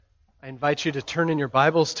I invite you to turn in your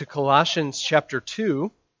Bibles to Colossians chapter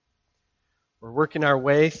 2. We're working our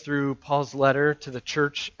way through Paul's letter to the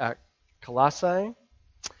church at Colossae,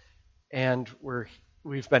 and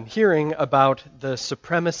we've been hearing about the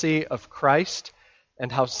supremacy of Christ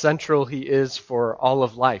and how central he is for all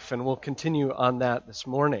of life, and we'll continue on that this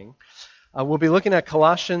morning. We'll be looking at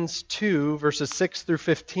Colossians 2, verses 6 through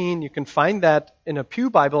 15. You can find that in a Pew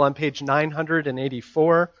Bible on page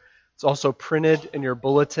 984. It's also printed in your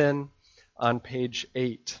bulletin on page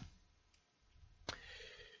 8.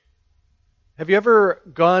 Have you ever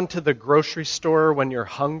gone to the grocery store when you're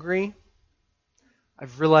hungry?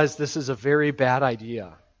 I've realized this is a very bad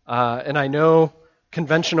idea. And I know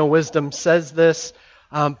conventional wisdom says this,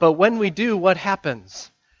 but when we do, what happens?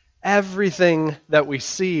 Everything that we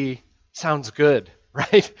see sounds good,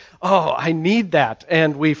 right? Oh, I need that.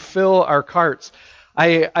 And we fill our carts.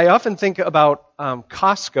 I often think about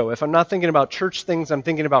Costco. If I'm not thinking about church things, I'm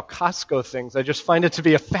thinking about Costco things. I just find it to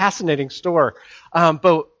be a fascinating store.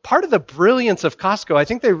 But part of the brilliance of Costco, I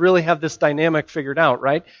think they really have this dynamic figured out,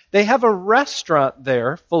 right? They have a restaurant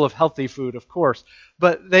there, full of healthy food, of course.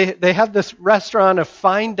 But they have this restaurant of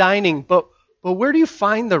fine dining. But where do you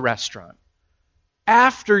find the restaurant?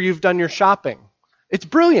 After you've done your shopping. It's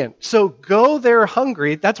brilliant. So go there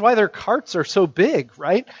hungry. That's why their carts are so big,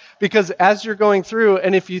 right? Because as you're going through,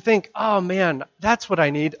 and if you think, oh man, that's what I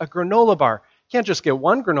need, a granola bar. You can't just get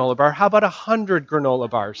one granola bar. How about 100 granola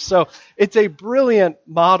bars? So it's a brilliant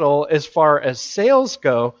model as far as sales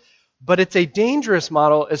go, but it's a dangerous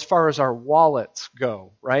model as far as our wallets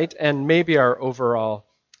go, right? And maybe our overall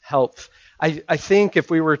health. I think if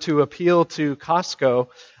we were to appeal to Costco,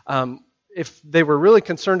 if they were really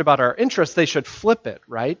concerned about our interests, they should flip it,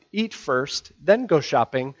 right? Eat first, then go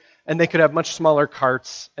shopping, and they could have much smaller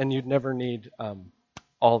carts, and you'd never need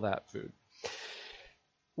all that food.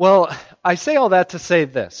 Well, I say all that to say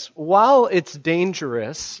this. While it's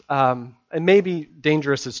dangerous, and maybe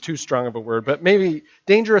dangerous is too strong of a word, but maybe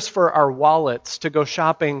dangerous for our wallets to go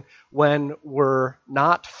shopping when we're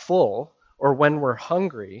not full or when we're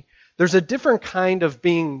hungry, there's a different kind of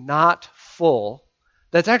being not full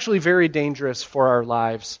that's actually very dangerous for our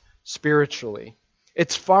lives spiritually.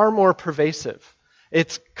 It's far more pervasive.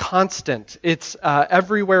 It's constant. It's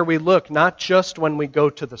everywhere we look, not just when we go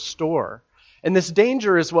to the store. And this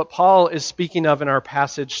danger is what Paul is speaking of in our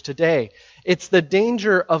passage today. It's the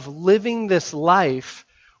danger of living this life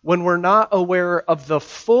when we're not aware of the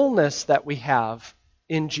fullness that we have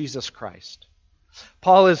in Jesus Christ.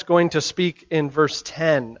 Paul is going to speak in verse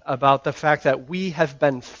 10 about the fact that we have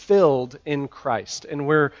been filled in Christ. And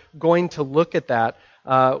we're going to look at that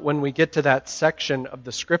when we get to that section of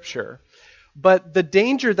the Scripture. But the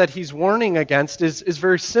danger that he's warning against is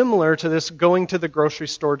very similar to this going to the grocery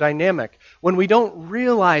store dynamic. When we don't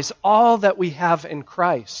realize all that we have in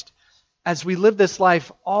Christ, as we live this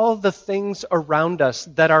life, all the things around us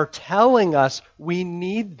that are telling us we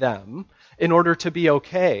need them in order to be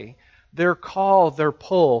okay, their call, their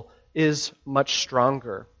pull is much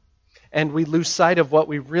stronger. And we lose sight of what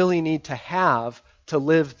we really need to have to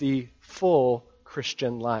live the full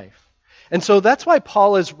Christian life. And so that's why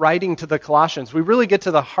Paul is writing to the Colossians. We really get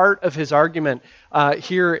to the heart of his argument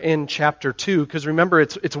here in chapter 2, because remember,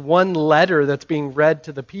 it's one letter that's being read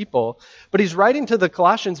to the people. But he's writing to the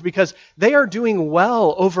Colossians because they are doing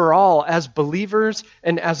well overall as believers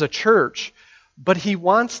and as a church. But he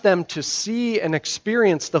wants them to see and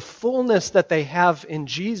experience the fullness that they have in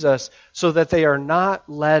Jesus so that they are not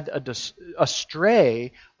led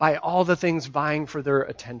astray by all the things vying for their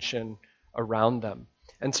attention around them.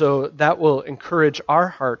 And so that will encourage our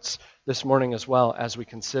hearts this morning as well as we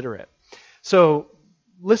consider it. So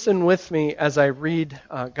listen with me as I read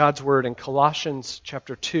God's word in Colossians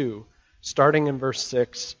chapter 2, starting in verse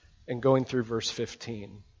 6 and going through verse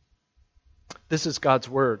 15. This is God's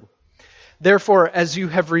word. Therefore, as you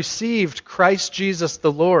have received Christ Jesus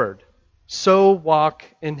the Lord, so walk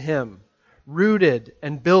in him, rooted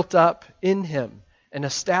and built up in him, and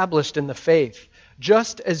established in the faith,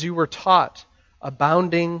 just as you were taught,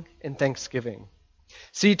 abounding in thanksgiving.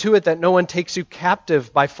 See to it that no one takes you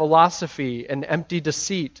captive by philosophy and empty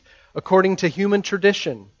deceit, according to human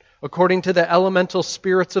tradition, according to the elemental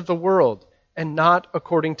spirits of the world, and not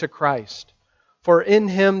according to Christ. For in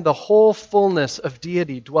him the whole fullness of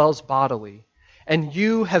deity dwells bodily, and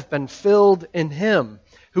you have been filled in him,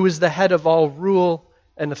 who is the head of all rule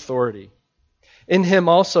and authority. In him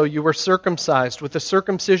also you were circumcised with a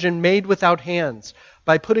circumcision made without hands,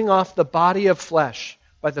 by putting off the body of flesh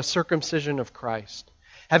by the circumcision of Christ,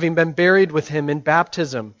 having been buried with him in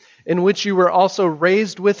baptism, in which you were also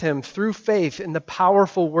raised with him through faith in the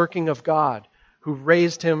powerful working of God, who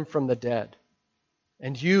raised him from the dead.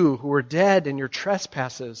 And you who were dead in your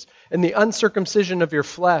trespasses and the uncircumcision of your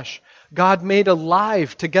flesh, God made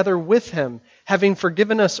alive together with him, having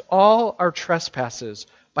forgiven us all our trespasses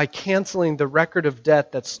by canceling the record of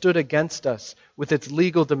debt that stood against us with its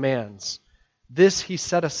legal demands. This he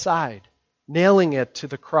set aside, nailing it to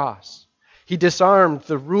the cross. He disarmed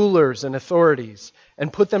the rulers and authorities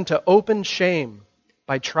and put them to open shame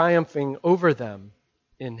by triumphing over them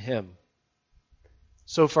in him.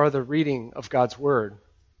 So far, the reading of God's word.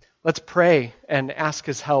 Let's pray and ask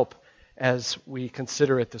his help as we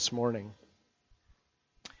consider it this morning.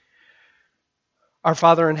 Our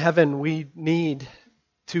Father in heaven, we need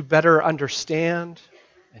to better understand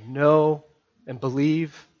and know and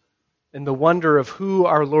believe in the wonder of who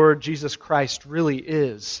our Lord Jesus Christ really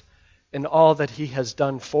is and all that he has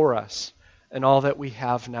done for us and all that we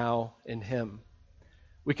have now in him.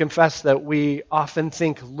 We confess that we often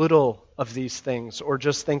think little of these things or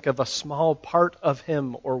just think of a small part of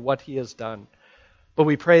him or what he has done. But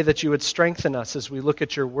we pray that you would strengthen us as we look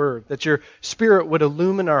at your word, that your Spirit would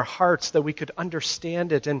illumine our hearts, that we could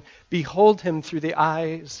understand it and behold him through the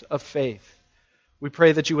eyes of faith. We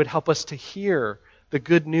pray that you would help us to hear the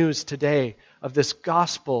good news today of this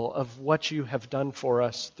gospel of what you have done for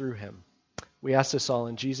us through him. We ask this all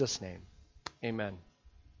in Jesus' name. Amen.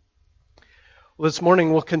 Well, this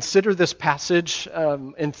morning we'll consider this passage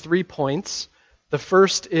in 3 points. The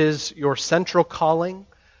first is your central calling.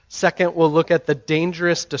 Second, we'll look at the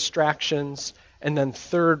dangerous distractions. And then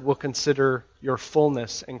third, we'll consider your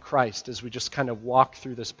fullness in Christ as we just kind of walk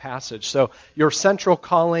through this passage. So your central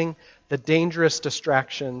calling, the dangerous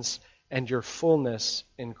distractions, and your fullness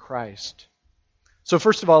in Christ. So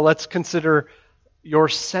first of all, let's consider your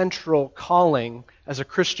central calling as a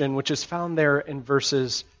Christian, which is found there in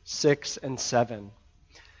verses 6 and 7.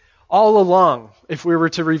 All along, if we were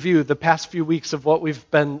to review the past few weeks of what we've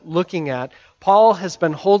been looking at, Paul has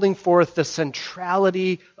been holding forth the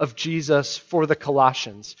centrality of Jesus for the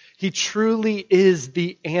Colossians. He truly is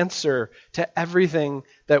the answer to everything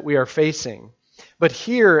that we are facing. But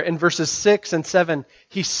here in verses 6 and 7,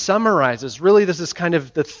 he summarizes, really this is kind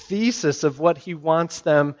of the thesis of what he wants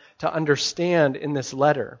them to understand in this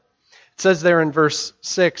letter. It says there in verse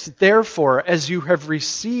 6, "Therefore, as you have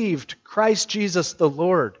received Christ Jesus the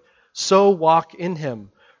Lord, so walk in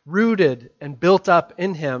him, rooted and built up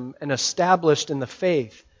in him and established in the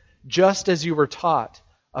faith, just as you were taught,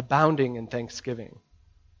 abounding in thanksgiving."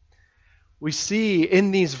 We see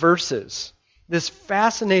in these verses this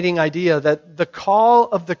fascinating idea that the call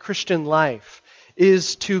of the Christian life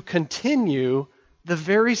is to continue the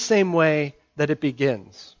very same way that it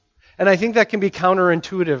begins. And I think that can be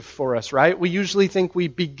counterintuitive for us, right? We usually think we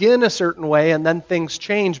begin a certain way and then things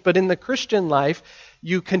change. But in the Christian life,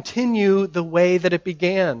 you continue the way that it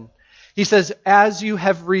began. He says, as you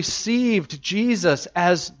have received Jesus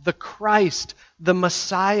as the Christ, the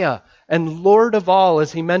Messiah, and Lord of all,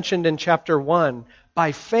 as he mentioned in chapter 1,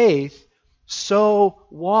 by faith, so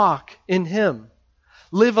walk in him.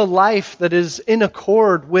 Live a life that is in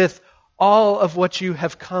accord with all of what you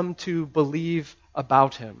have come to believe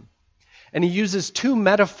about him. And he uses 2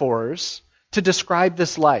 metaphors to describe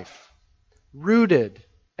this life: rooted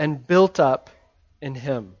and built up in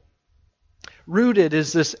him. Rooted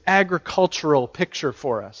is this agricultural picture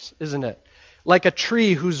for us, isn't it? Like a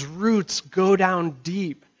tree whose roots go down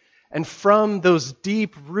deep, and from those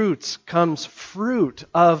deep roots comes fruit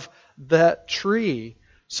of that tree.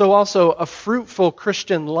 So also a fruitful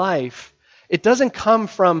Christian life, it doesn't come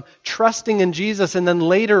from trusting in Jesus and then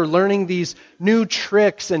later learning these new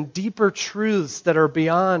tricks and deeper truths that are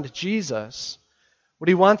beyond Jesus. What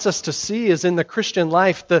he wants us to see is in the Christian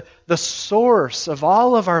life, the source of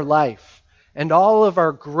all of our life and all of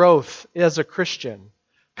our growth as a Christian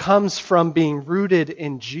comes from being rooted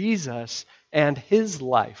in Jesus and his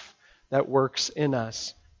life that works in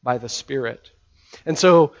us by the Spirit. And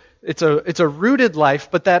so it's a rooted life,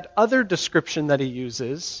 but that other description that he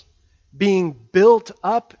uses, being built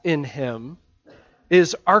up in him,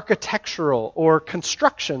 is architectural or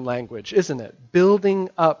construction language, isn't it? Building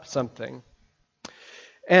up something.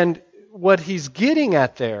 And what he's getting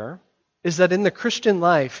at there is that in the Christian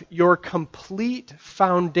life, your complete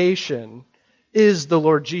foundation is the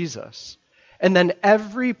Lord Jesus. And then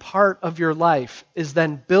every part of your life is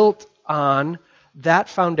then built on that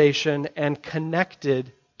foundation and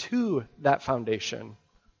connected to that foundation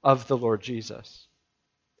of the Lord Jesus.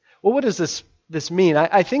 Well, what does this mean?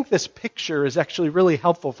 I think this picture is actually really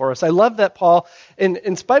helpful for us. I love that Paul,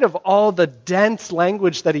 in spite of all the dense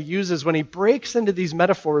language that he uses, when he breaks into these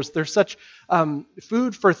metaphors, there's such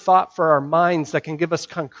food for thought for our minds that can give us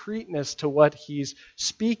concreteness to what he's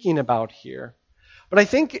speaking about here. But I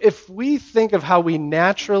think if we think of how we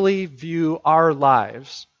naturally view our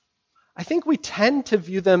lives, I think we tend to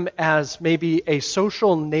view them as maybe a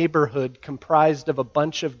social neighborhood comprised of a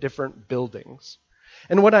bunch of different buildings.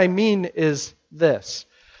 And what I mean is this.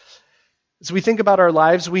 As we think about our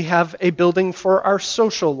lives, we have a building for our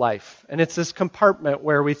social life. And it's this compartment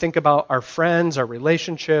where we think about our friends, our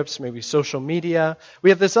relationships, maybe social media. We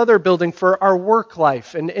have this other building for our work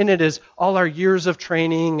life. And in it is all our years of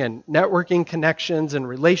training and networking connections and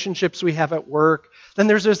relationships we have at work. Then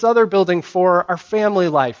there's this other building for our family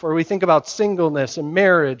life where we think about singleness and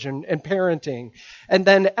marriage and parenting. And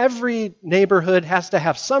then every neighborhood has to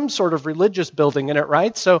have some sort of religious building in it,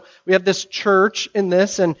 right? So we have this church in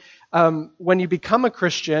this, and when you become a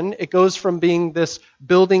Christian, it goes from being this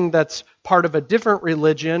building that's part of a different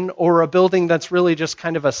religion or a building that's really just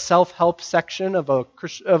kind of a self-help section of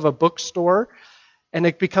a bookstore, and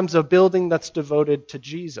it becomes a building that's devoted to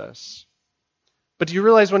Jesus. But do you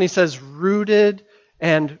realize when he says rooted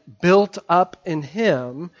and built up in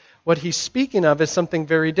him, what he's speaking of is something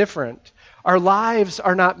very different. Our lives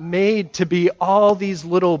are not made to be all these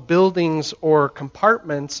little buildings or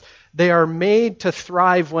compartments. They are made to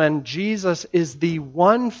thrive when Jesus is the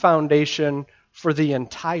one foundation for the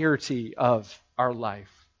entirety of our life.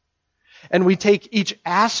 And we take each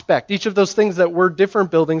aspect, each of those things that were different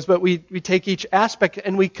buildings, but we take each aspect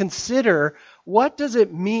and we consider, what does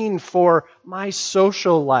it mean for my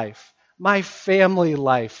social life, my family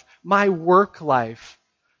life, my work life,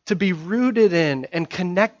 to be rooted in and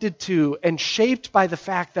connected to and shaped by the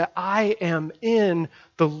fact that I am in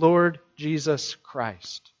the Lord Jesus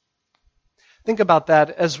Christ. Think about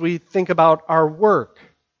that as we think about our work,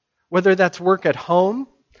 whether that's work at home,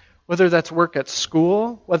 whether that's work at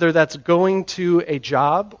school, whether that's going to a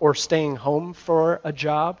job or staying home for a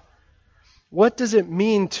job. What does it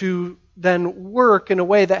mean to then work in a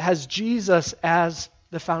way that has Jesus as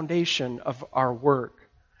the foundation of our work?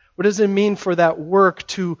 What does it mean for that work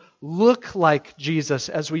to look like Jesus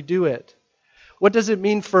as we do it? What does it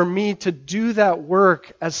mean for me to do that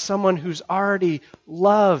work as someone who's already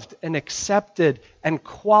loved and accepted and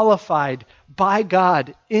qualified by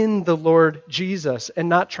God in the Lord Jesus and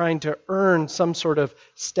not trying to earn some sort of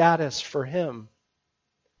status for him?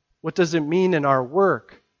 What does it mean in our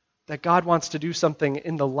work that God wants to do something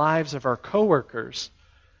in the lives of our coworkers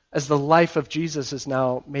as the life of Jesus is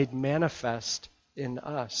now made manifest in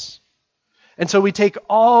us? And so we take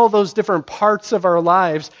all those different parts of our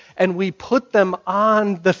lives and we put them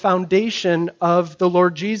on the foundation of the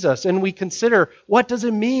Lord Jesus. And we consider, what does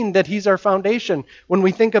it mean that he's our foundation? When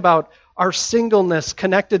we think about our singleness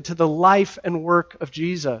connected to the life and work of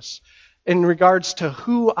Jesus, in regards to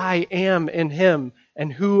who I am in him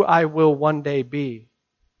and who I will one day be.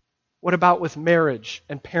 What about with marriage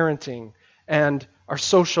and parenting and our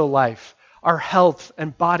social life, our health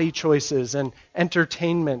and body choices and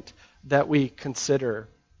entertainment that we consider?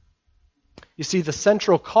 You see, the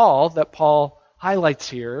central call that Paul highlights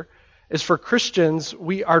here is for Christians,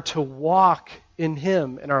 we are to walk in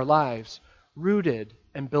him in our lives, rooted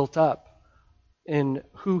and built up in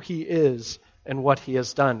who he is and what he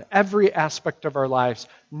has done. Every aspect of our lives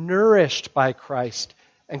nourished by Christ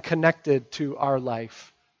and connected to our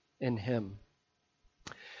life in him.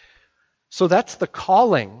 So that's the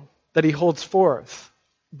calling that he holds forth.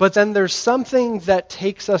 But then there's something that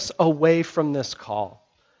takes us away from this call.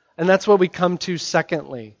 And that's what we come to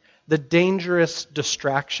secondly, the dangerous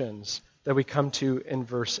distractions that we come to in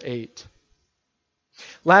verse 8.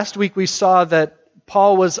 Last week we saw that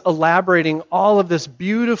Paul was elaborating all of this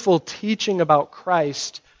beautiful teaching about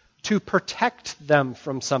Christ to protect them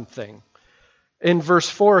from something. In verse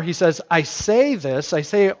 4 he says, I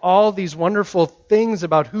say all these wonderful things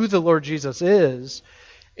about who the Lord Jesus is,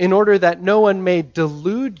 in order that no one may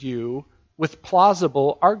delude you with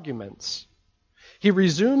plausible arguments. He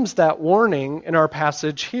resumes that warning in our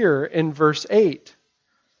passage here in verse 8.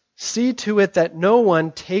 See to it that no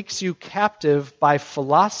one takes you captive by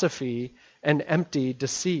philosophy and empty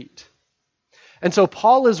deceit. And so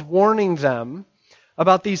Paul is warning them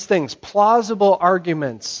about these things, plausible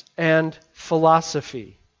arguments and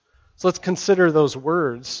philosophy. So let's consider those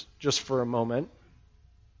words just for a moment.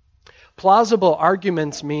 Plausible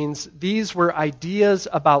arguments means these were ideas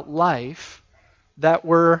about life that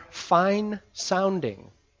were fine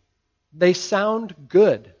sounding. They sound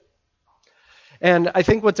good. And I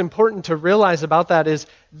think what's important to realize about that is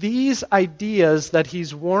these ideas that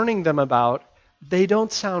he's warning them about, they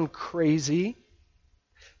don't sound crazy.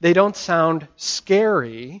 They don't sound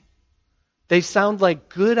scary. They sound like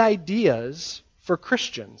good ideas for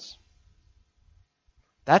Christians.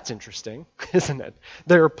 That's interesting, isn't it?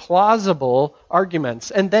 They're plausible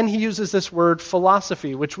arguments. And then he uses this word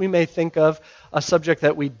philosophy, which we may think of a subject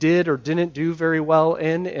that we did or didn't do very well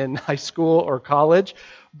in high school or college.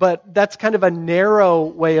 But that's kind of a narrow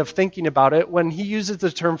way of thinking about it. When he uses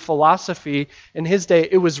the term philosophy in his day,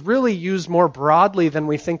 it was really used more broadly than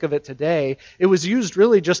we think of it today. It was used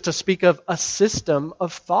really just to speak of a system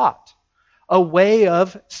of thought, a way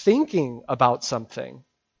of thinking about something.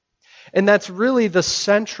 And that's really the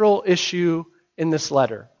central issue in this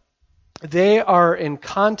letter. They are in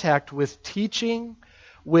contact with teaching,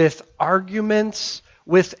 with arguments,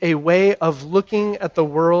 with a way of looking at the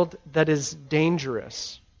world that is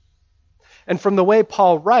dangerous. And from the way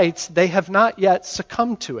Paul writes, they have not yet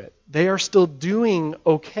succumbed to it. They are still doing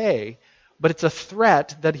okay, but it's a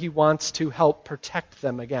threat that he wants to help protect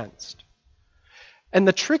them against. And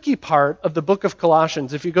the tricky part of the book of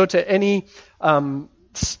Colossians, if you go to any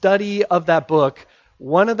study of that book,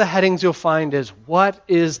 one of the headings you'll find is, what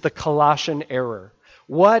is the Colossian error?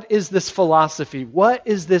 What is this philosophy? What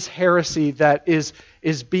is this heresy that is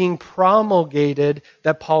being promulgated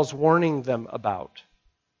that Paul's warning them about?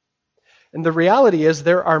 And the reality is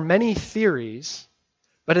there are many theories,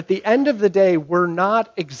 but at the end of the day, we're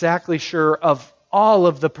not exactly sure of all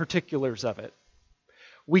of the particulars of it.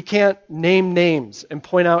 We can't name names and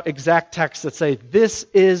point out exact texts that say, this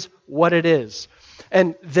is what it is.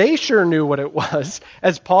 And they sure knew what it was.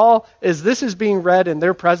 As this is being read in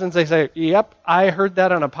their presence, they say, yep, I heard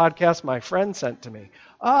that on a podcast my friend sent to me.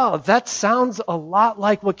 Oh, that sounds a lot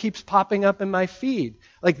like what keeps popping up in my feed.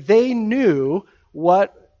 Like they knew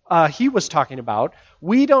what he was talking about.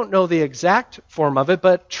 We don't know the exact form of it,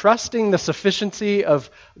 but trusting the sufficiency of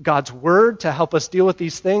God's word to help us deal with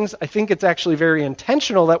these things, I think it's actually very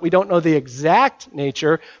intentional that we don't know the exact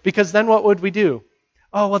nature, because then what would we do?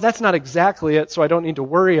 Oh, well, that's not exactly it, so I don't need to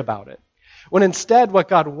worry about it. When instead, what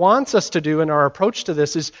God wants us to do in our approach to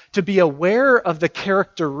this is to be aware of the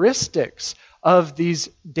characteristics of these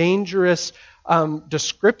dangerous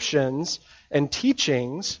descriptions and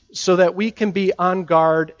teachings so that we can be on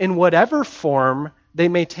guard in whatever form they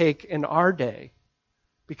may take in our day.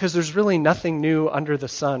 Because there's really nothing new under the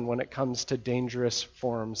sun when it comes to dangerous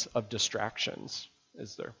forms of distractions,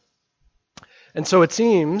 is there? And so it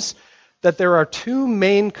seems that there are two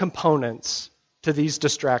main components to these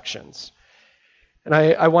distractions. And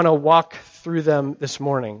I want to walk through them this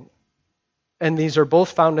morning. And these are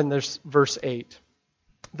both found in this verse 8.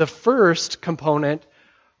 The first component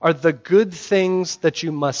are the good things that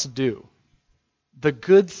you must do. The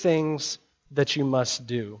good things that you must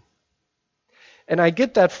do. And I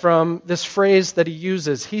get that from this phrase that he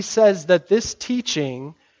uses. He says that this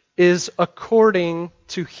teaching is according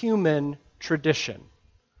to human tradition.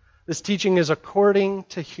 This teaching is according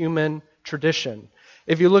to human tradition.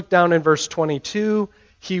 If you look down in verse 22,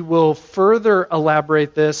 he will further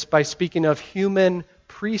elaborate this by speaking of human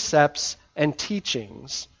precepts and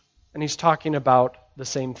teachings. And he's talking about the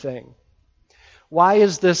same thing. Why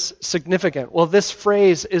is this significant? Well, this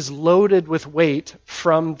phrase is loaded with weight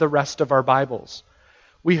from the rest of our Bibles.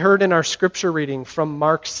 We heard in our scripture reading from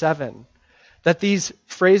Mark 7 that these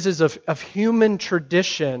phrases of human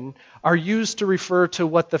tradition are used to refer to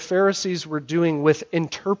what the Pharisees were doing with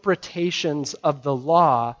interpretations of the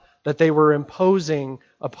law that they were imposing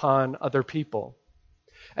upon other people.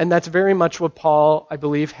 And that's very much what Paul, I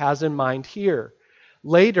believe, has in mind here.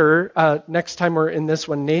 Later, next time we're in this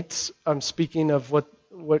one, Nate's speaking of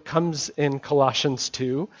what comes in Colossians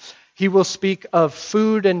 2. He will speak of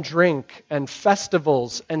food and drink and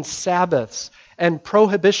festivals and Sabbaths and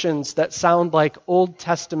prohibitions that sound like Old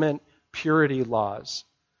Testament purity laws.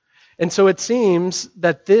 And so it seems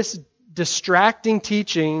that this distracting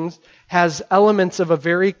teaching has elements of a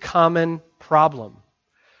very common problem.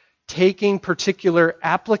 Taking particular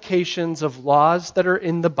applications of laws that are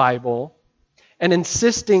in the Bible and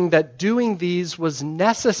insisting that doing these was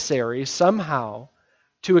necessary somehow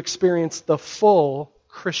to experience the full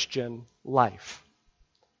Christian life.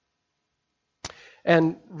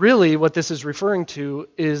 And really what this is referring to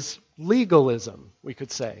is legalism, we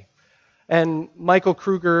could say. And Michael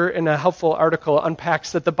Kruger, in a helpful article,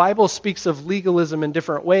 unpacks that the Bible speaks of legalism in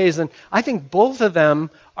different ways, and I think both of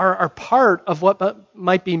them are part of what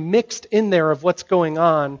might be mixed in there of what's going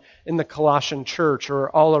on in the Colossian church or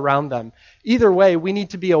all around them. Either way, we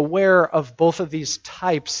need to be aware of both of these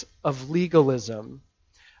types of legalism,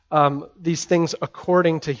 these things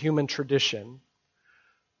according to human tradition.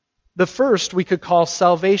 The first we could call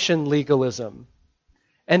salvation legalism.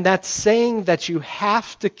 And that's saying that you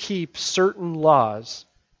have to keep certain laws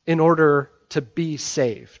in order to be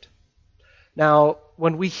saved. Now,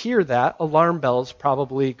 when we hear that, alarm bells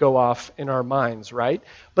probably go off in our minds, right?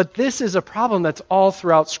 But this is a problem that's all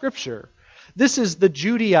throughout Scripture. This is the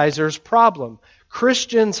Judaizers' problem.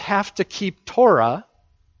 Christians have to keep Torah,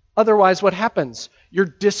 otherwise what happens? You're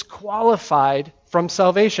disqualified from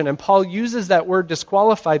salvation. And Paul uses that word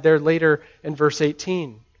disqualified there later in verse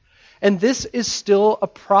 18. And this is still a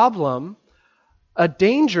problem, a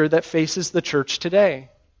danger that faces the church today.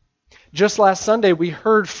 Just last Sunday, we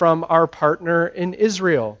heard from our partner in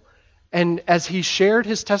Israel. And as he shared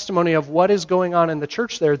his testimony of what is going on in the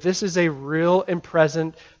church there, this is a real and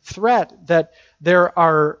present threat that there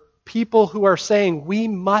are people who are saying we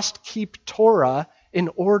must keep Torah in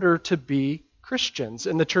order to be Christians.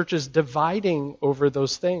 And the church is dividing over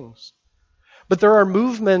those things. But there are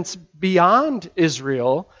movements beyond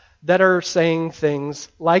Israel that are saying things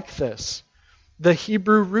like this. The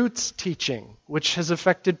Hebrew roots teaching, which has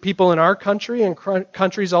affected people in our country and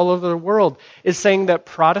countries all over the world, is saying that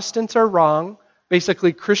Protestants are wrong,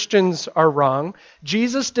 basically Christians are wrong.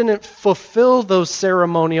 Jesus didn't fulfill those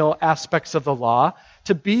ceremonial aspects of the law.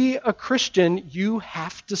 To be a Christian, you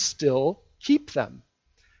have to still keep them.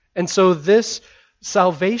 And so this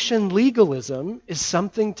salvation legalism is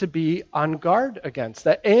something to be on guard against.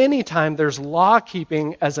 That anytime there's law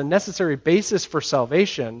keeping as a necessary basis for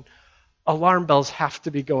salvation, alarm bells have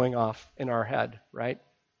to be going off in our head, right?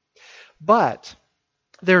 But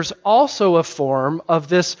there's also a form of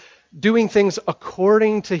this doing things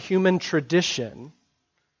according to human tradition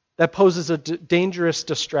that poses a dangerous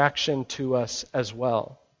distraction to us as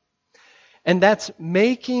well. And that's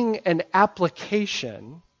making an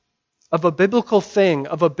application of a biblical thing,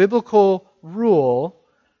 of a biblical rule,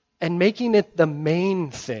 and making it the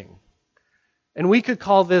main thing. And we could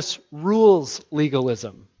call this rules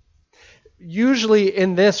legalism. Usually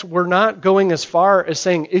in this, we're not going as far as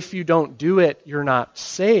saying if you don't do it, you're not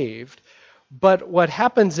saved. But what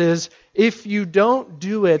happens is if you don't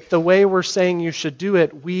do it the way we're saying you should do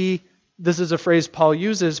it, this is a phrase Paul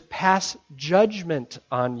uses, pass judgment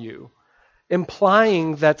on you,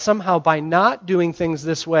 implying that somehow by not doing things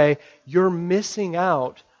this way, you're missing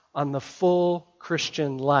out on the full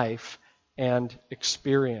Christian life and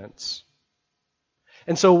experience.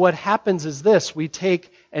 And so what happens is this: we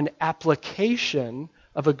take an application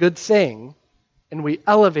of a good thing and we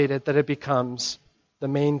elevate it that it becomes the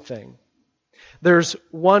main thing. There's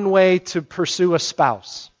one way to pursue a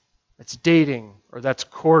spouse. That's dating or that's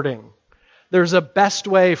courting. There's a best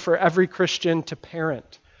way for every Christian to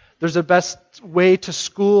parent. There's a best way to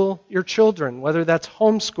school your children, whether that's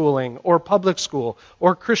homeschooling or public school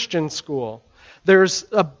or Christian school. There's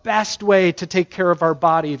a best way to take care of our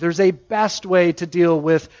body. There's a best way to deal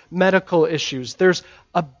with medical issues. There's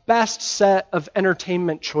a best set of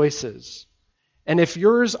entertainment choices. And if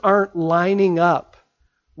yours aren't lining up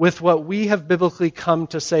with what we have biblically come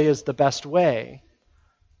to say is the best way,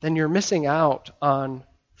 then you're missing out on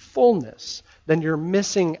fullness. Then you're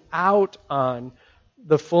missing out on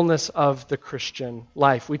the fullness of the Christian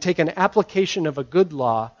life. We take an application of a good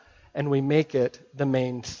law and we make it the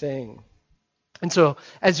main thing. And so,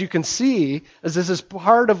 as you can see, as this is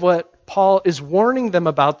part of what Paul is warning them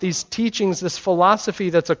about, these teachings, this philosophy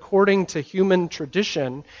that's according to human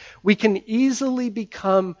tradition, we can easily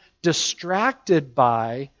become distracted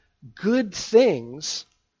by good things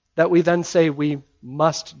that we then say we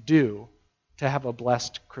must do to have a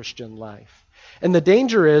blessed Christian life. And the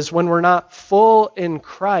danger is when we're not full in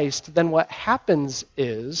Christ, then what happens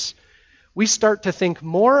is we start to think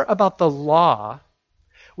more about the law.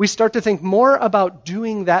 We start to think more about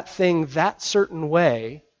doing that thing that certain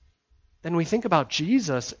way than we think about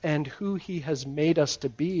Jesus and who he has made us to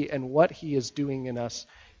be and what he is doing in us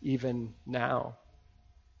even now.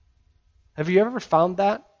 Have you ever found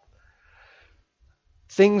that?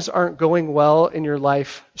 Things aren't going well in your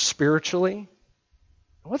life spiritually.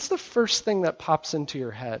 What's the first thing that pops into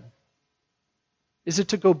your head? Is it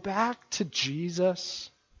to go back to Jesus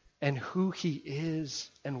and who he is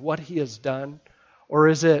and what he has done? Or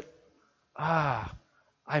is it, I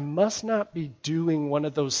must not be doing one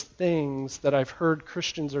of those things that I've heard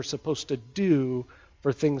Christians are supposed to do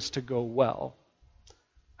for things to go well?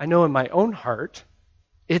 I know in my own heart,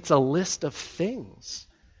 it's a list of things.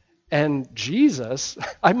 And Jesus,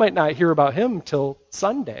 I might not hear about him till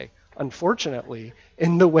Sunday, unfortunately,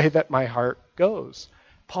 in the way that my heart goes.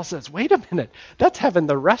 Paul says, wait a minute, that's having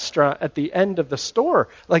the restaurant at the end of the store.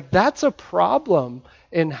 Like, that's a problem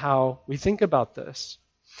in how we think about this.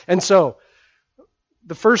 And so,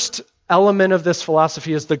 the first element of this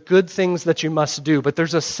philosophy is the good things that you must do, but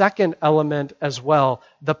there's a second element as well,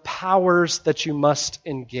 the powers that you must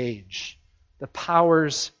engage. The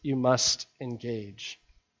powers you must engage.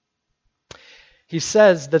 He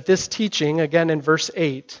says that this teaching, again in verse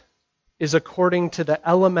 8, is according to the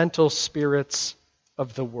elemental spirits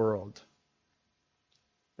of the world.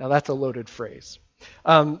 Now that's a loaded phrase.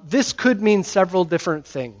 This could mean several different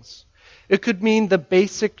things. It could mean the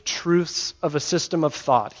basic truths of a system of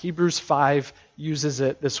thought. Hebrews 5 uses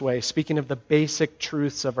it this way, speaking of the basic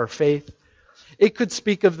truths of our faith. It could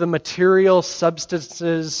speak of the material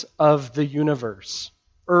substances of the universe: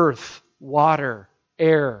 earth, water,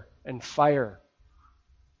 air, and fire.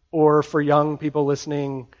 Or for young people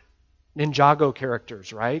listening, Ninjago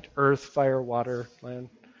characters, right? Earth, fire, water, land.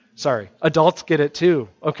 Sorry, adults get it too.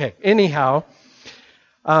 Okay, anyhow.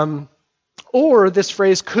 Or this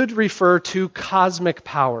phrase could refer to cosmic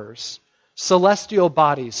powers, celestial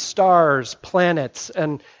bodies, stars, planets,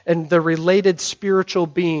 and the related spiritual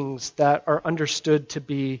beings that are understood to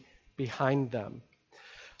be behind them.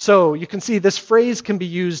 So you can see this phrase can be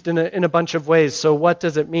used in a bunch of ways. So what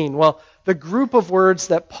does it mean? Well, the group of words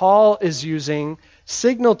that Paul is using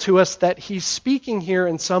signal to us that he's speaking here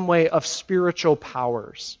in some way of spiritual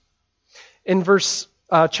powers. In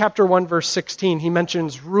chapter 1, verse 16, he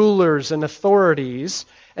mentions rulers and authorities,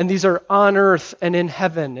 and these are on earth and in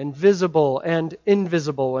heaven, and visible and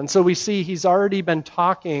invisible. And so we see he's already been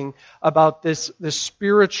talking about this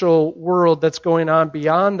spiritual world that's going on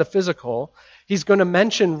beyond the physical. He's going to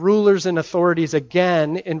mention rulers and authorities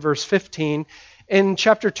again in verse 15. In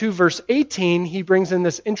chapter 2, verse 18, he brings in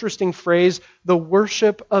this interesting phrase, the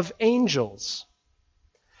worship of angels.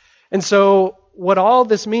 And so what all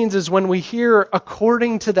this means is when we hear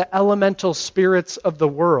according to the elemental spirits of the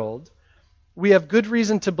world, we have good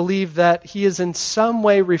reason to believe that he is in some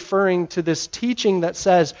way referring to this teaching that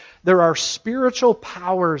says there are spiritual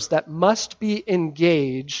powers that must be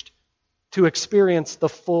engaged to experience the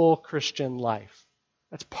full Christian life.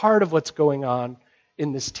 That's part of what's going on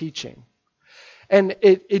in this teaching. And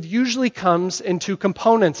it usually comes in two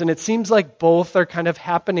components, and it seems like both are kind of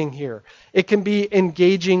happening here. It can be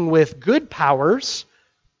engaging with good powers,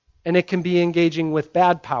 and it can be engaging with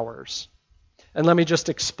bad powers. And let me just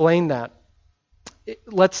explain that.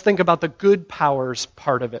 Let's think about the good powers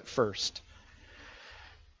part of it first.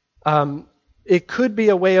 It could be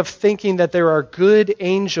a way of thinking that there are good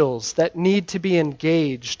angels that need to be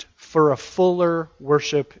engaged for a fuller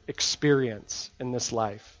worship experience in this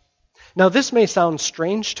life. Now, this may sound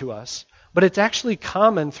strange to us, but it's actually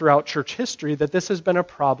common throughout church history that this has been a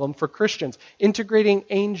problem for Christians, integrating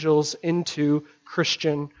angels into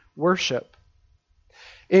Christian worship.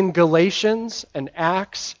 In Galatians and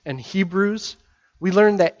Acts and Hebrews, we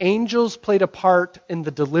learn that angels played a part in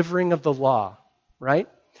the delivering of the law, right?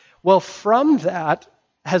 Well, from that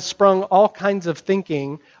has sprung all kinds of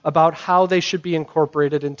thinking about how they should be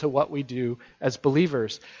incorporated into what we do as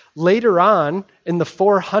believers. Later on, in the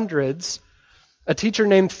 400s, a teacher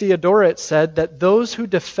named Theodoret said that those who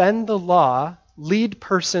defend the law lead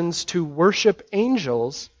persons to worship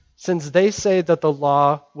angels since they say that the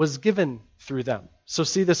law was given through them. So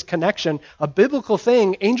see this connection, a biblical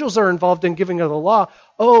thing, angels are involved in giving of the law.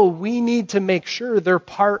 Oh, we need to make sure they're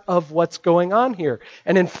part of what's going on here.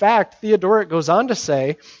 And in fact, Theodoret goes on to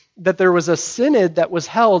say that there was a synod that was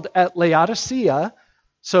held at Laodicea,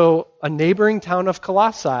 so a neighboring town of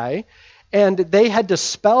Colossae, and they had to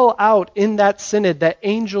spell out in that synod that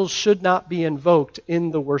angels should not be invoked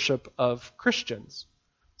in the worship of Christians.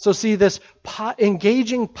 So see, this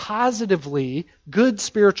engaging positively good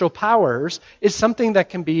spiritual powers is something that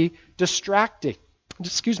can be distracting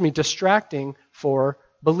for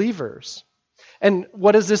believers. And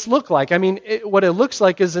what does this look like? I mean, what it looks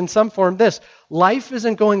like is in some form this. Life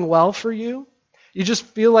isn't going well for you. You just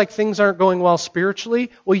feel like things aren't going well spiritually.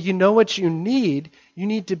 Well, you know what you need? You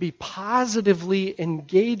need to be positively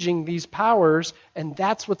engaging these powers, and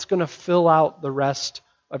that's what's going to fill out the rest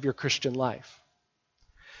of your Christian life.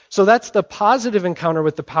 So that's the positive encounter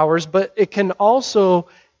with the powers, but it can also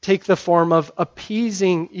take the form of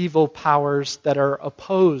appeasing evil powers that are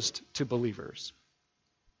opposed to believers.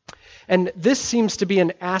 And this seems to be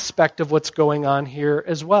an aspect of what's going on here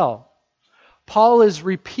as well. Paul is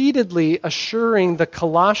repeatedly assuring the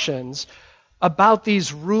Colossians about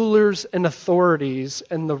these rulers and authorities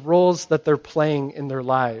and the roles that they're playing in their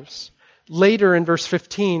lives. Later in verse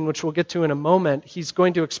 15, which we'll get to in a moment, he's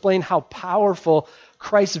going to explain how powerful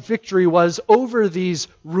Christ's victory was over these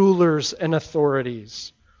rulers and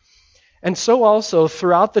authorities. And so also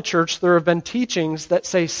throughout the church there have been teachings that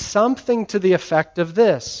say something to the effect of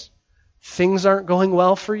this. Things aren't going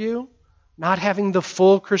well for you? Not having the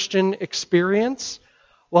full Christian experience?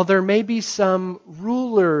 Well, there may be some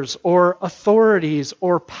rulers or authorities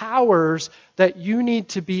or powers that you need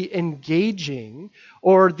to be engaging,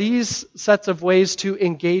 or these sets of ways to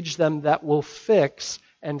engage them that will fix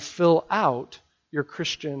and fill out your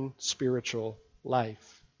Christian spiritual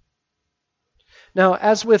life. Now,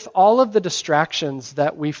 as with all of the distractions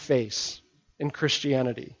that we face in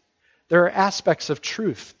Christianity, there are aspects of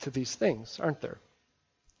truth to these things, aren't there?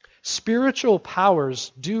 Spiritual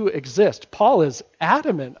powers do exist. Paul is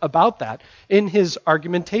adamant about that in his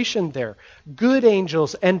argumentation there. Good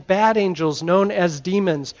angels and bad angels, known as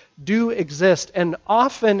demons, do exist. And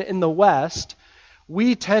often in the West,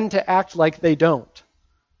 we tend to act like they don't.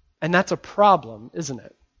 And that's a problem, isn't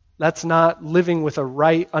it? That's not living with a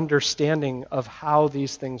right understanding of how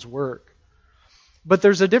these things work. But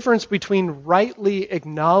there's a difference between rightly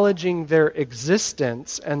acknowledging their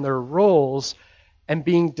existence and their roles and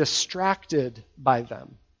being distracted by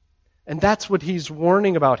them. And that's what he's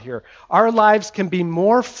warning about here. Our lives can be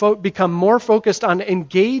become more focused on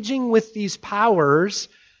engaging with these powers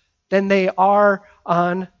than they are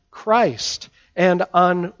on Christ and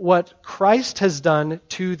on what Christ has done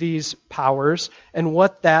to these powers and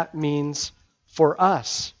what that means for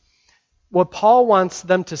us. What Paul wants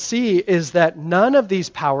them to see is that none of these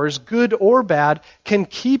powers, good or bad, can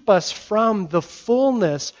keep us from the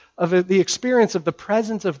fullness of the experience of the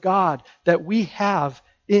presence of God that we have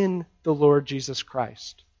in the Lord Jesus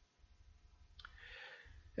Christ.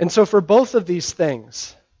 And so for both of these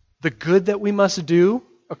things, the good that we must do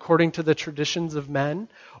according to the traditions of men,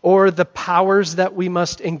 or the powers that we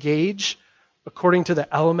must engage according to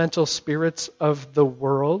the elemental spirits of the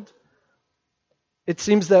world, it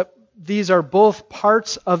seems that these are both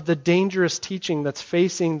parts of the dangerous teaching that's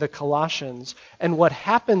facing the Colossians. And what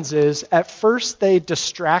happens is, at first they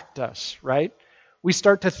distract us, right? We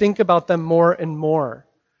start to think about them more and more.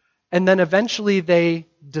 And then eventually they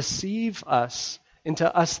deceive us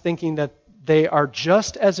into us thinking that they are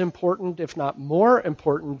just as important, if not more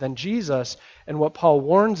important, than Jesus. And what Paul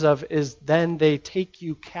warns of is then they take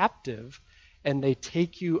you captive and they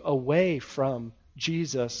take you away from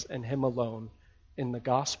Jesus and Him alone in the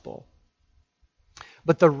gospel.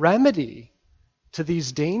 But the remedy to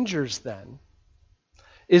these dangers then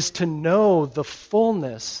is to know the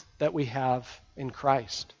fullness that we have in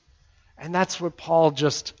Christ. And that's what Paul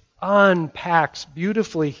just unpacks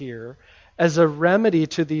beautifully here as a remedy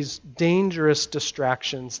to these dangerous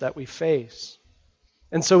distractions that we face.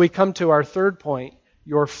 And so we come to our third point,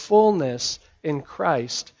 your fullness in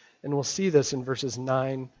Christ. And we'll see this in verses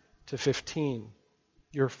 9 to 15.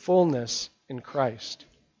 Your fullness in Christ.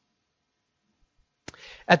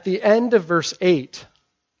 At the end of verse 8,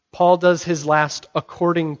 Paul does his last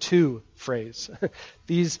according to phrase.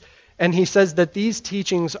 And he says that these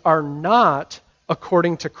teachings are not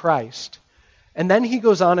according to Christ. And then he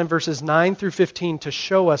goes on in verses 9 through 15 to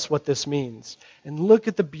show us what this means. And look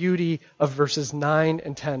at the beauty of verses 9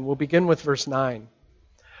 and 10. We'll begin with verse 9.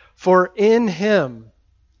 For in Him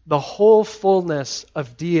the whole fullness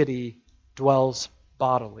of deity dwells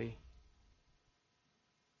bodily.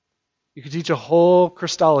 You could teach a whole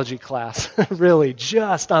Christology class, really,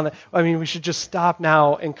 just on that. I mean, we should just stop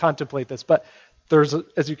now and contemplate this. But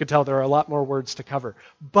as you can tell, there are a lot more words to cover.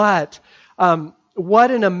 But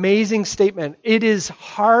what an amazing statement. It is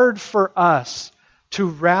hard for us to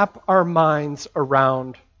wrap our minds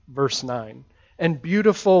around verse 9. And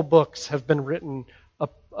beautiful books have been written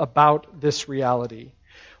about this reality.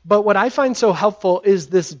 But what I find so helpful is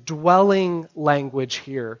this dwelling language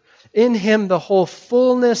here. In Him, the whole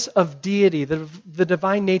fullness of deity, the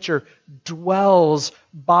divine nature, dwells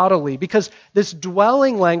bodily. Because this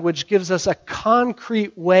dwelling language gives us a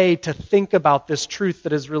concrete way to think about this truth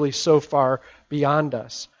that is really so far beyond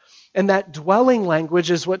us. And that dwelling language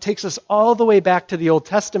is what takes us all the way back to the Old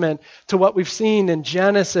Testament, to what we've seen in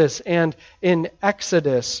Genesis and in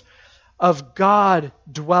Exodus, of God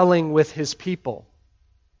dwelling with His people.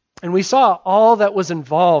 And we saw all that was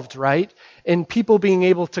involved, right, in people being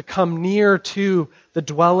able to come near to the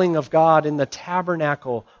dwelling of God in the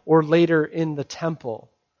tabernacle or later in the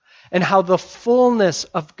temple. And how the fullness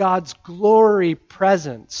of God's glory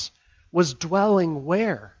presence was dwelling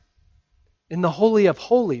where? In the Holy of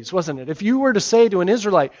Holies, wasn't it? If you were to say to an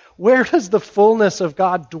Israelite, where does the fullness of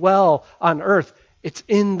God dwell on earth? It's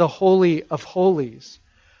in the Holy of Holies.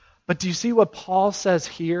 But do you see what Paul says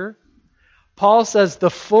here? Paul says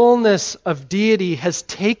the fullness of deity has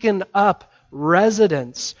taken up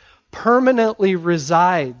residence, permanently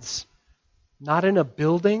resides, not in a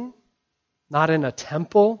building, not in a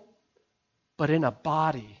temple, but in a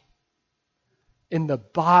body. In the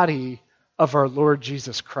body of our Lord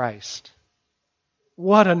Jesus Christ.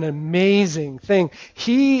 What an amazing thing.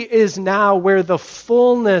 He is now where the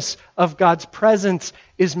fullness of God's presence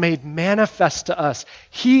is made manifest to us.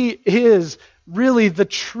 He is really the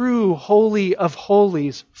true Holy of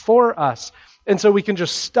Holies for us. And so we can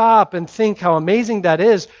just stop and think how amazing that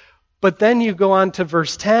is. But then you go on to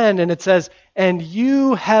verse 10 and it says, and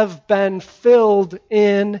you have been filled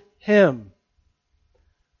in Him.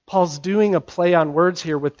 Paul's doing a play on words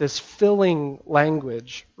here with this filling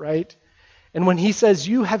language, right? And when he says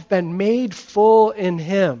you have been made full in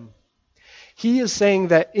Him, he is saying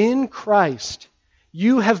that in Christ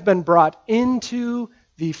you have been brought into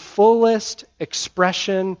the fullest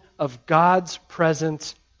expression of God's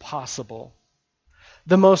presence possible.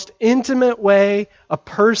 The most intimate way a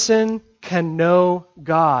person can know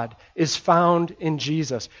God is found in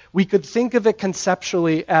Jesus. We could think of it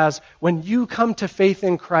conceptually as when you come to faith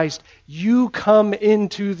in Christ, you come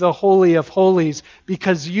into the Holy of Holies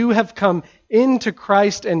because you have come into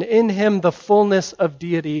Christ, and in Him the fullness of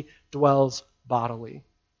deity dwells bodily.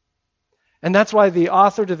 And that's why the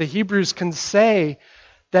author to the Hebrews can say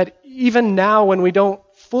that even now when we don't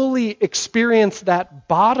fully experience that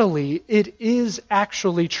bodily, it is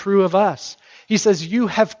actually true of us. He says, you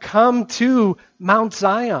have come to Mount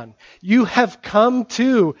Zion. You have come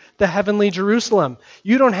to the heavenly Jerusalem.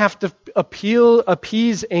 You don't have to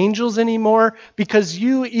appease angels anymore because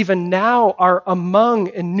you even now are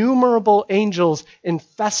among innumerable angels in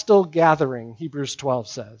festal gathering, Hebrews 12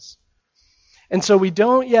 says. And so we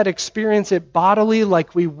don't yet experience it bodily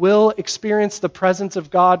like we will experience the presence of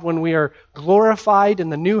God when we are glorified in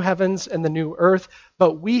the new heavens and the new earth,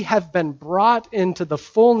 but we have been brought into the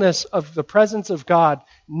fullness of the presence of God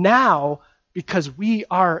now because we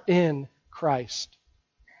are in Christ.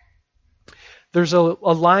 There's a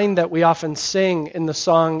line that we often sing in the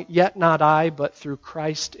song, Yet Not I, But Through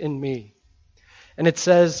Christ in Me. And it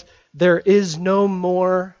says, there is no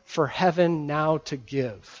more for heaven now to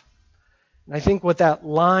give. And I think what that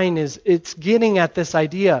line is, it's getting at this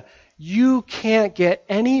idea. You can't get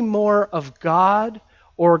any more of God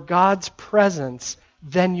or God's presence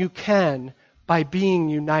than you can by being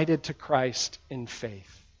united to Christ in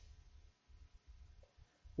faith.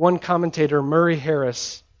 One commentator, Murray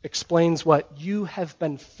Harris, explains what you have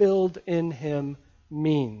been filled in Him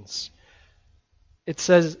means. He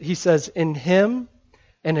says, in Him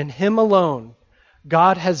and in Him alone,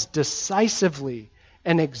 God has decisively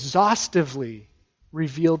and exhaustively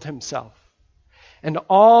revealed Himself. And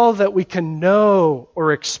all that we can know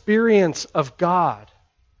or experience of God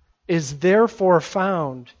is therefore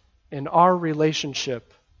found in our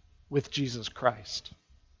relationship with Jesus Christ.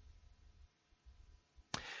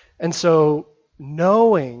 And so,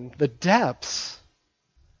 knowing the depths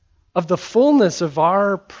of the fullness of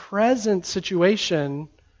our present situation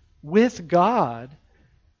with God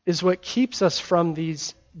is what keeps us from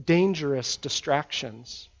these dangerous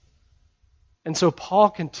distractions. And so Paul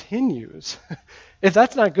continues. If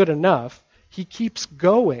that's not good enough, he keeps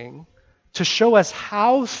going to show us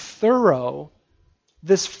how thorough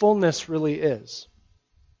this fullness really is.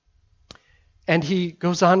 And he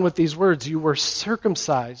goes on with these words, you were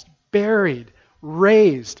circumcised, buried,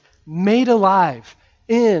 raised, made alive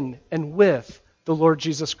in and with the Lord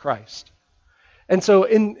Jesus Christ. And so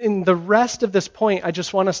in the rest of this point, I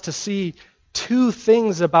just want us to see two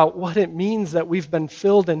things about what it means that we've been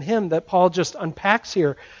filled in Him that Paul just unpacks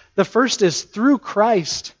here. The first is through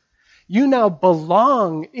Christ, you now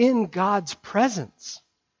belong in God's presence.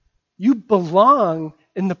 You belong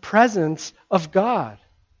in the presence of God.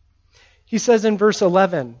 He says in verse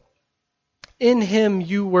 11, in Him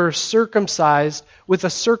you were circumcised with a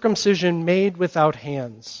circumcision made without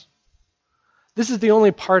hands. This is the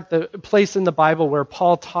only place in the Bible where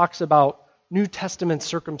Paul talks about New Testament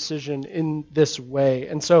circumcision in this way.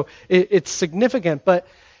 And so it's significant. But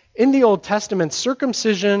in the Old Testament,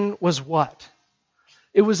 circumcision was what?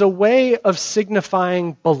 It was a way of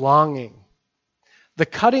signifying belonging. The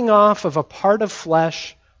cutting off of a part of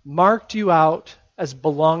flesh marked you out as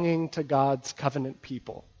belonging to God's covenant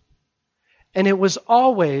people. And it was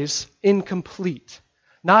always incomplete.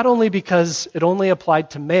 Not only because it only applied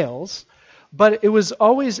to males, but it was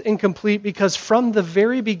always incomplete because from the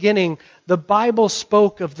very beginning, the Bible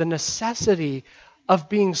spoke of the necessity of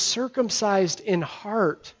being circumcised in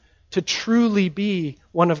heart to truly be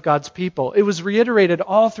one of God's people. It was reiterated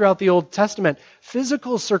all throughout the Old Testament.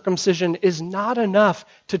 Physical circumcision is not enough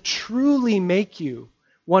to truly make you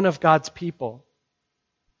one of God's people.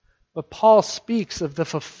 But Paul speaks of the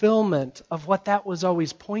fulfillment of what that was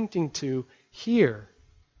always pointing to here.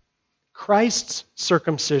 Christ's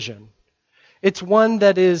circumcision. It's one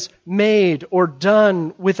that is made or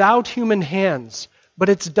done without human hands, but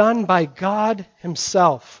it's done by God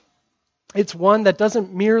himself. It's one that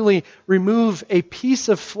doesn't merely remove a piece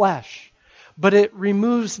of flesh, but it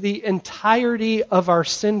removes the entirety of our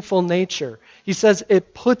sinful nature. He says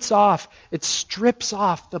it strips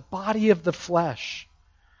off the body of the flesh.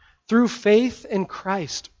 Through faith in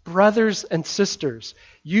Christ, brothers and sisters,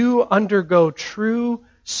 you undergo true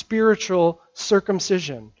spiritual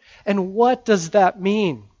circumcision. And what does that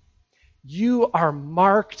mean? You are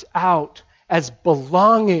marked out as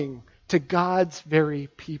belonging to God's very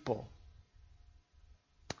people.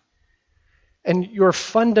 And your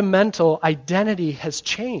fundamental identity has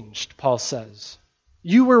changed, Paul says.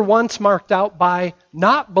 You were once marked out by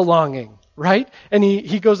not belonging, right? And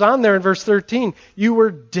he goes on there in verse 13. You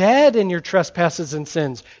were dead in your trespasses and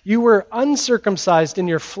sins. You were uncircumcised in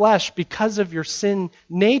your flesh because of your sin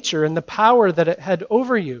nature and the power that it had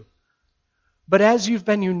over you. But as you've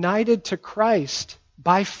been united to Christ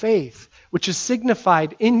by faith, which is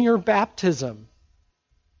signified in your baptism,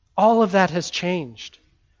 all of that has changed.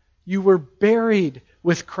 You were buried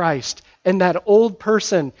with Christ, and that old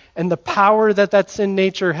person and the power that sin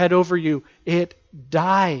nature had over you, it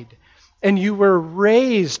died. And you were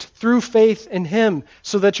raised through faith in him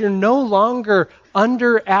so that you're no longer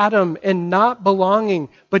under Adam and not belonging,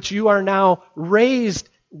 but you are now raised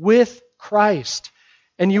with Christ.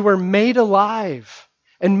 And you were made alive.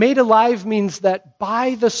 And made alive means that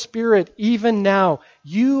by the Spirit, even now,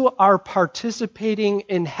 you are participating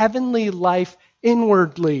in heavenly life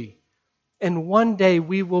inwardly. And one day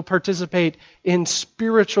we will participate in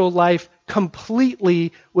spiritual life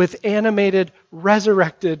completely with animated,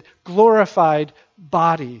 resurrected, glorified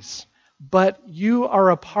bodies. But you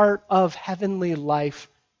are a part of heavenly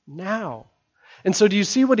life now. And so do you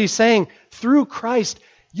see what he's saying? Through Christ,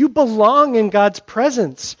 you belong in God's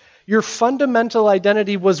presence. Your fundamental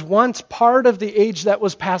identity was once part of the age that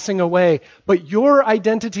was passing away, but your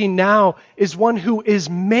identity now is one who is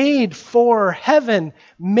made for heaven,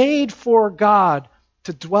 made for God,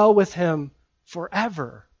 to dwell with him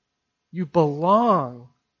forever. You belong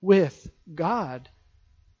with God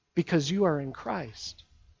because you are in Christ.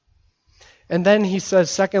 And then he says,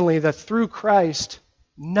 secondly, that through Christ,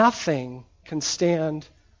 nothing can stand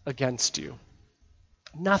against you.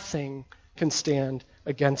 Nothing can stand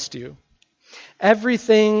against you.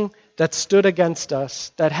 Everything that stood against us,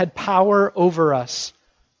 that had power over us,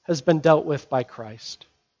 has been dealt with by Christ.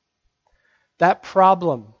 That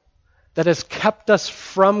problem that has kept us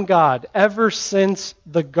from God ever since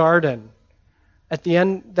the garden, at the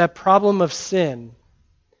end, that problem of sin,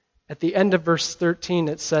 at the end of verse 13,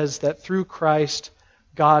 it says that through Christ,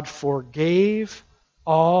 God forgave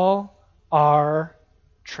all our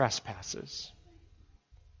trespasses.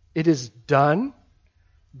 It is done.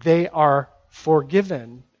 They are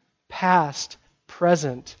forgiven, past,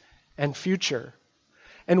 present, and future.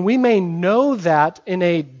 And we may know that in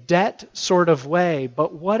a debt sort of way,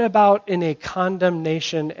 but what about in a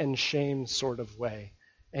condemnation and shame sort of way?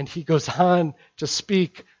 And he goes on to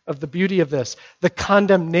speak of the beauty of this. The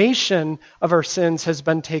condemnation of our sins has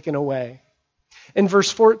been taken away. In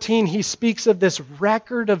verse 14, he speaks of this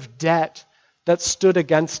record of debt that stood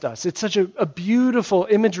against us. It's such a beautiful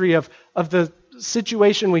imagery of the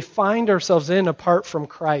situation we find ourselves in apart from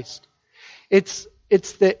Christ. It's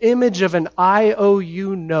the image of an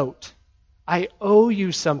IOU note. I owe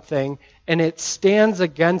you something, and it stands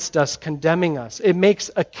against us, condemning us. It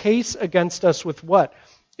makes a case against us with what?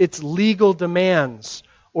 Its legal demands,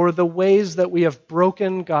 or the ways that we have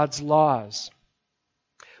broken God's laws.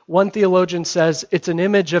 One theologian says it's an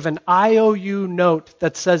image of an IOU note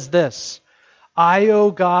that says this: I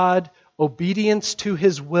owe God obedience to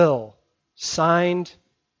his will, signed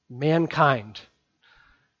mankind.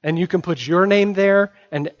 And you can put your name there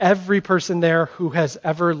and every person there who has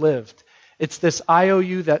ever lived. It's this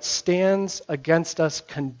IOU that stands against us,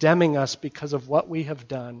 condemning us because of what we have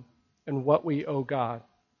done and what we owe God.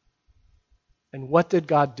 And what did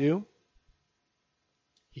God do?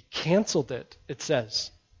 He canceled it, it says.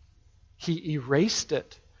 He erased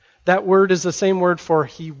it. That word is the same word for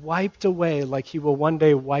he wiped away, like he will one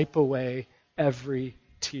day wipe away every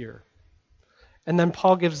tear. And then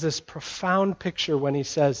Paul gives this profound picture when he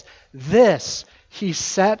says, this he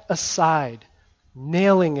set aside,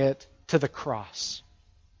 nailing it to the cross.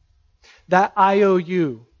 That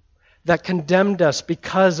IOU that condemned us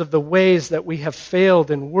because of the ways that we have failed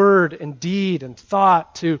in word and deed and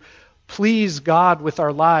thought to please God with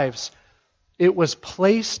our lives, it was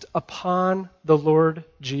placed upon the Lord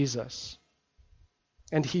Jesus.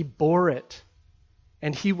 And he bore it.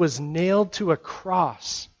 And he was nailed to a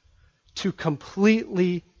cross to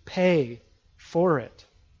completely pay for it,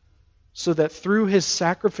 so that through his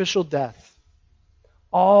sacrificial death,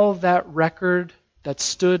 All that record that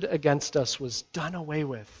stood against us was done away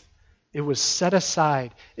with. It was set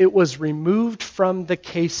aside. It was removed from the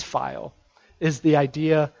case file, is the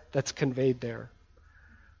idea that's conveyed there.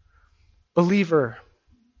 Believer,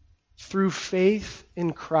 through faith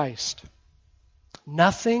in Christ,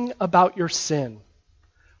 nothing about your sin,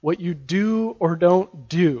 what you do or don't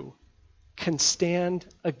do, can stand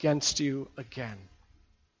against you again.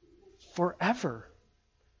 Forever.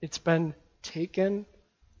 It's been taken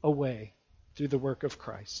away through the work of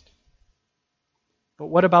Christ. But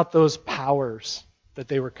what about those powers that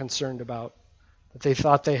they were concerned about, that they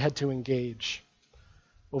thought they had to engage?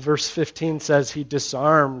 Well, verse 15 says he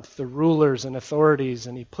disarmed the rulers and authorities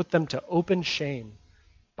and he put them to open shame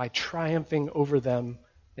by triumphing over them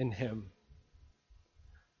in him.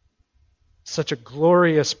 Such a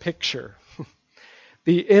glorious picture.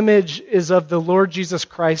 The image is of the Lord Jesus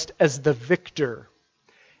Christ as the victor.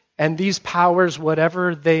 And these powers,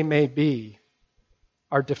 whatever they may be,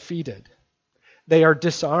 are defeated. They are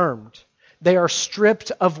disarmed. They are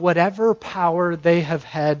stripped of whatever power they have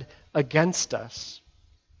had against us.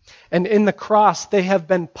 And in the cross, they have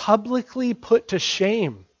been publicly put to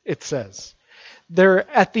shame, it says. They're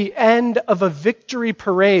at the end of a victory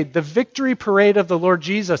parade, the victory parade of the Lord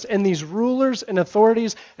Jesus. And these rulers and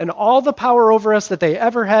authorities and all the power over us that they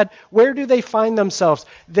ever had, where do they find themselves?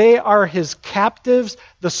 They are his captives,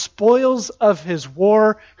 the spoils of his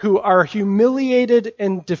war, who are humiliated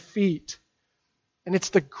in defeat. And it's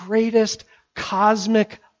the greatest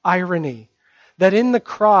cosmic irony that in the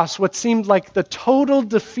cross, what seemed like the total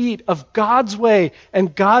defeat of God's way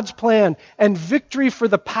and God's plan and victory for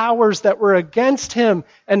the powers that were against him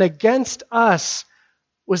and against us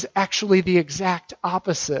was actually the exact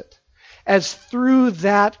opposite. As through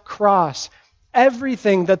that cross,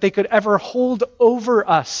 everything that they could ever hold over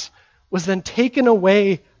us was then taken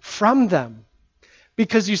away from them.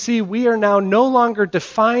 Because you see, we are now no longer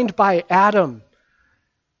defined by Adam,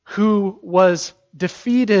 who was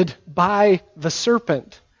defeated by the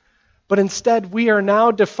serpent. But instead, we are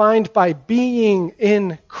now defined by being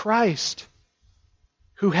in Christ,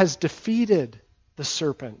 who has defeated the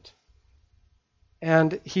serpent.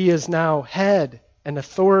 And he is now head and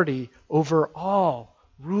authority over all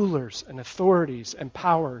rulers and authorities and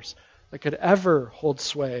powers that could ever hold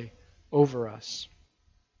sway over us.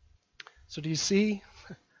 So do you see?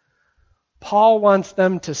 Paul wants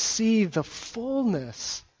them to see the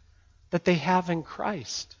fullness that they have in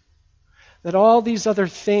Christ. That all these other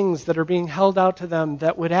things that are being held out to them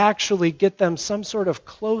that would actually get them some sort of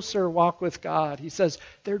closer walk with God, he says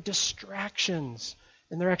they're distractions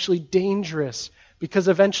and they're actually dangerous because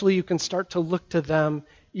eventually you can start to look to them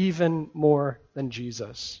even more than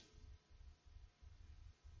Jesus.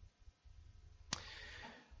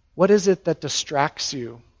 What is it that distracts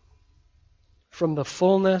you from the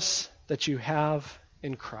fullness that you have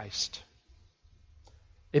in Christ?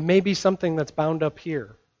 It may be something that's bound up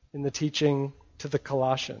here in the teaching to the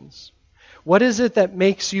Colossians. What is it that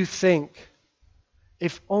makes you think,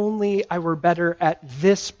 if only I were better at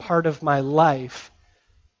this part of my life,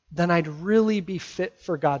 then I'd really be fit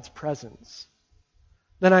for God's presence?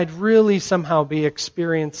 Then I'd really somehow be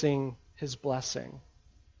experiencing his blessing.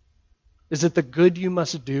 Is it the good you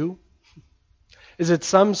must do? Is it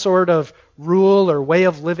some sort of rule or way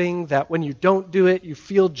of living that when you don't do it, you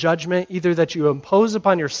feel judgment, either that you impose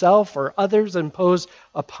upon yourself or others impose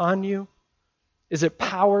upon you? Is it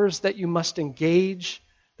powers that you must engage,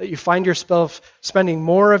 that you find yourself spending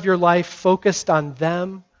more of your life focused on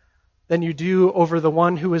them than you do over the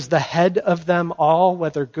one who is the head of them all,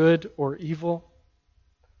 whether good or evil?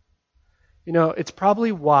 You know, it's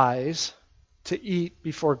probably wise to eat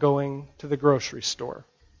before going to the grocery store,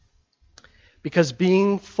 because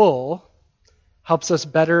being full helps us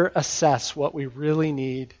better assess what we really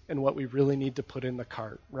need and what we really need to put in the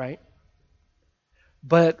cart, right?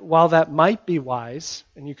 But while that might be wise,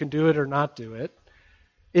 and you can do it or not do it,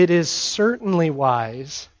 it is certainly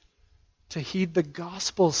wise to heed the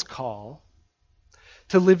gospel's call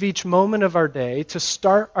to live each moment of our day, to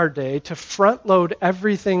start our day, to front load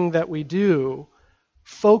everything that we do,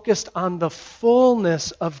 focused on the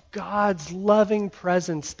fullness of God's loving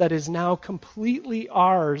presence that is now completely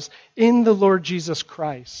ours in the Lord Jesus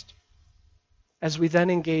Christ, as we then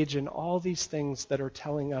engage in all these things that are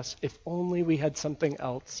telling us, if only we had something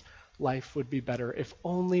else, life would be better. If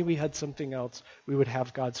only we had something else, we would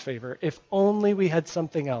have God's favor. If only we had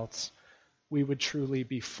something else, we would truly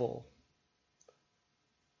be full.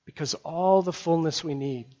 Because all the fullness we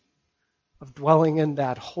need of dwelling in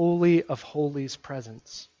that holy of holies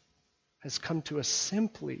presence has come to us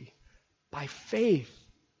simply by faith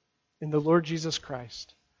in the Lord Jesus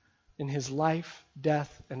Christ, in his life,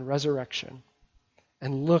 death, and resurrection,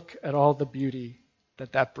 and look at all the beauty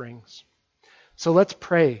that that brings. So let's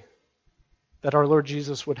pray that our Lord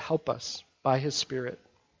Jesus would help us by his Spirit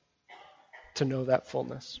to know that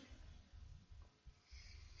fullness.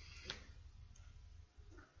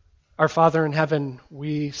 Our Father in heaven,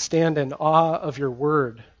 we stand in awe of your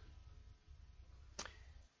word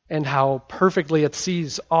and how perfectly it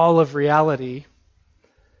sees all of reality,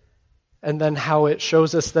 and then how it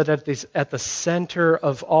shows us that at the center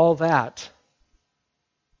of all that,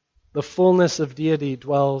 the fullness of deity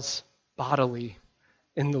dwells bodily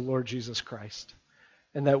in the Lord Jesus Christ,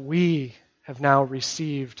 and that we have now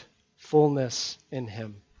received fullness in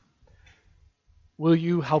him. Will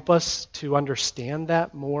you help us to understand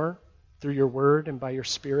that more through your word and by your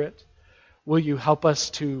Spirit? Will you help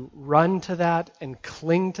us to run to that and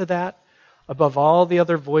cling to that above all the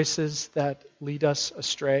other voices that lead us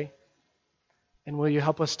astray? And will you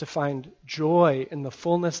help us to find joy in the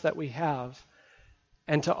fullness that we have,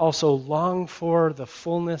 and to also long for the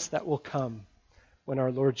fullness that will come when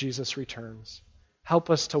our Lord Jesus returns? Help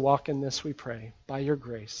us to walk in this, we pray, by your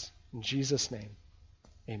grace. In Jesus' name,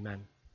 amen.